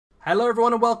Hello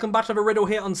everyone and welcome back to the riddle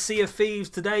here on Sea of Thieves.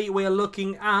 Today we are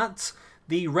looking at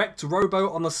the wrecked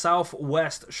rowboat on the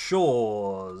southwest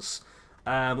shores.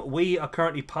 We are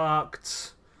currently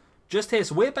parked just here,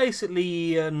 so we're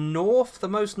basically north, the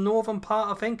most northern part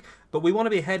I think, but we want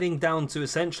to be heading down to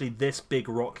essentially this big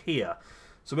rock here.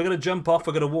 So we're going to jump off,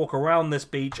 we're going to walk around this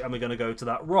beach and we're going to go to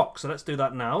that rock. So let's do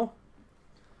that now.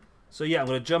 So yeah, I'm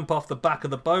going to jump off the back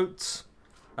of the boat.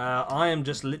 I am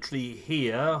just literally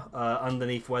here,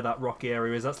 underneath where that rocky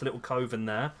area is. That's the little cove in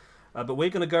there. But we're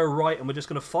going to go right, and we're just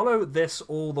going to follow this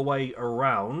all the way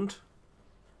around.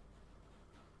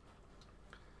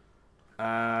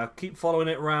 Keep following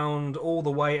it around all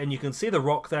the way, and you can see the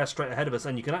rock there straight ahead of us,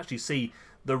 and you can actually see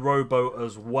the rowboat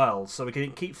as well. So we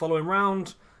can keep following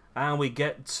around, and we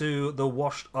get to the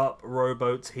washed up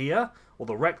rowboat here, or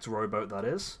the wrecked rowboat that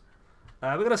is.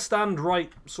 We're going to stand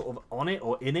right sort of on it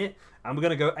or in it, and we're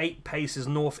going to go 8 paces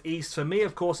northeast. For me,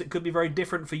 of course, it could be very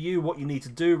different for you, what you need to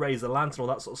do, raise the lantern, all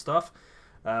that sort of stuff.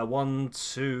 1,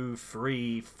 2,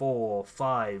 3, 4,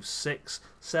 5, 6,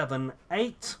 7,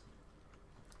 8.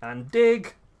 And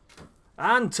dig.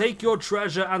 And take your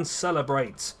treasure and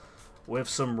celebrate with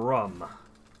some rum.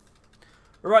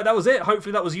 Alright, that was it.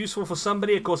 Hopefully that was useful for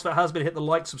somebody. Of course, if it has been, hit the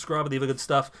like, subscribe, and the other good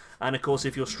stuff. And of course,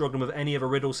 if you're struggling with any of the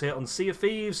riddles here on Sea of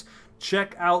Thieves,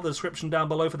 check out the description down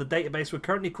below for the database we're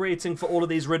currently creating for all of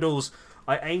these riddles.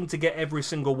 I aim to get every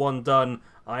single one done.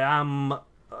 I am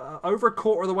over a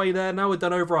quarter of the way there now. We've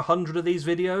done over 100 of these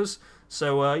videos.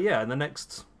 So yeah, in the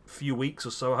next few weeks or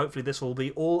so, hopefully this will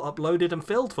be all uploaded and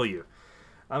filled for you.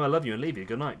 I love you and leave you.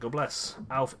 Good night. God bless.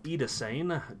 Auf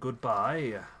Wiedersehen.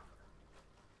 Goodbye.